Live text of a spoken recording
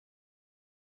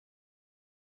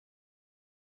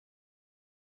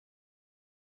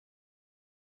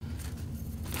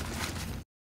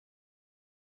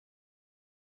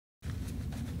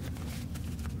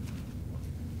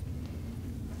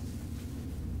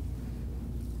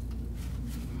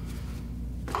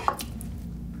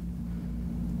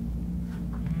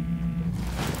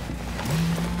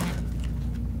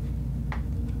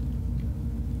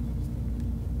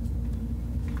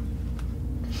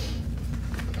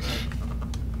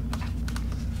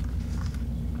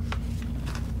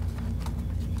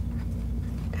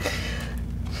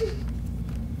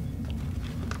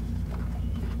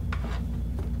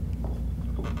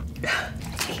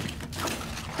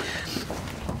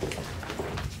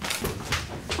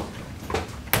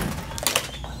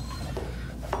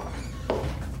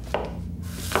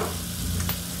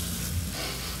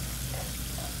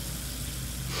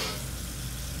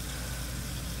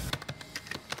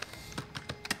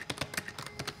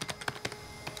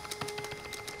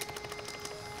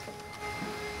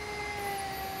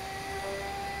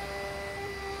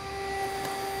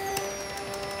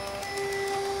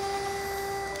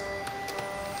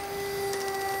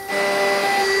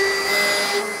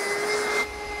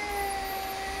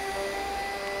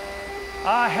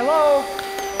Hello?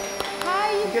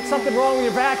 Hi. You get something wrong with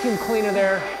your vacuum cleaner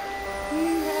there.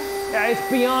 Yeah, it's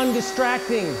beyond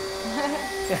distracting.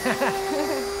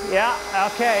 Yeah,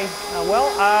 okay.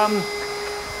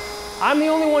 I'm the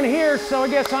only one here, so I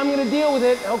guess I'm gonna deal with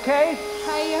it, okay?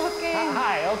 Hi, okay.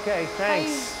 Hi, okay,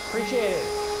 thanks. Hi. Appreciate it.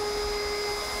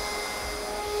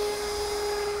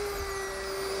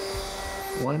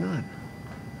 Why not?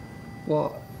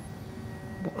 Well,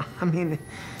 I mean,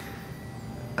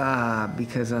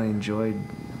 because I enjoyed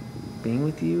being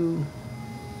with you,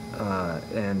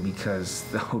 and because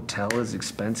the hotel is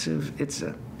expensive. It's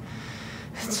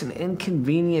an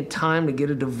inconvenient time to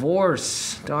get a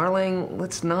divorce. Darling,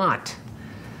 let's not.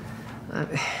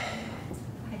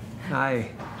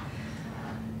 Hi.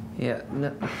 Yeah,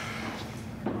 no.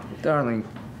 Darling.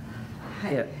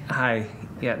 Hi. Yeah, hi.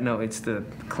 Yeah, no, it's the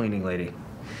cleaning lady.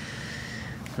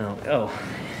 No, oh,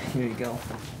 here you go.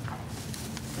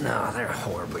 No, they're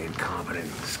horribly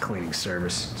incompetent, this cleaning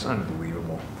service. It's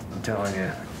unbelievable, I'm telling you.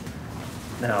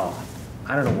 No,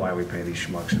 I don't know why we pay these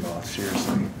schmucks off,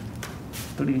 seriously.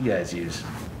 Who do you guys use?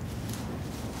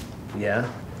 Yeah?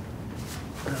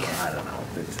 Oh, I don't know.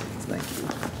 Thank you.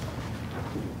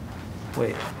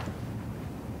 Wait.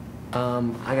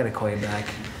 I gotta call you back.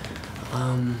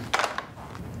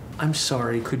 I'm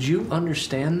sorry, could you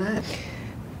understand that?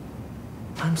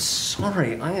 I'm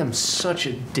sorry, I am such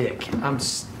a dick.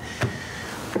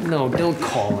 No, don't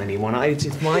call anyone.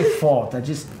 It's my fault.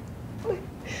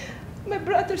 My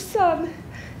brother's son.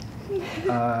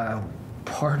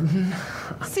 Pardon?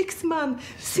 6 months.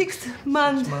 6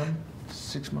 months. 6 months?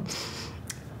 6 months.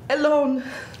 Alone.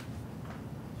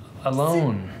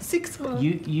 Alone? 6 months.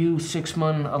 You 6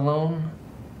 months alone?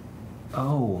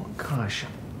 Oh, gosh.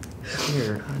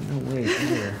 Here. No, wait,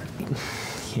 here.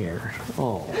 Here.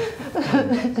 Oh.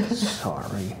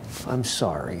 I'm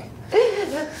sorry.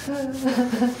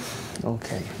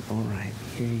 Okay, all right.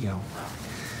 Here you go.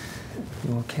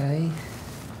 You okay?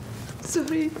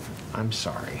 Sorry. I'm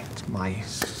sorry. It's my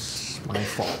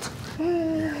fault.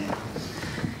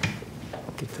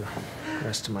 Get the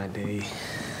rest of my day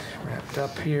wrapped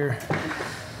up here.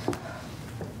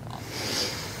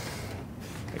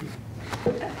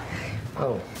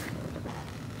 Oh.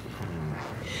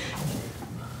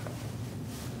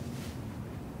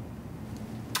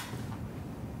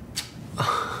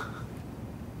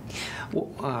 Well,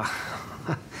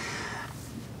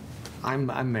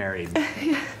 I'm married.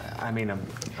 I mean, I'm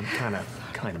kind of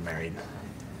married.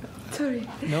 Sorry.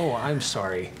 No, I'm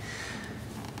sorry.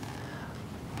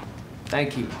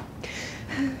 Thank you.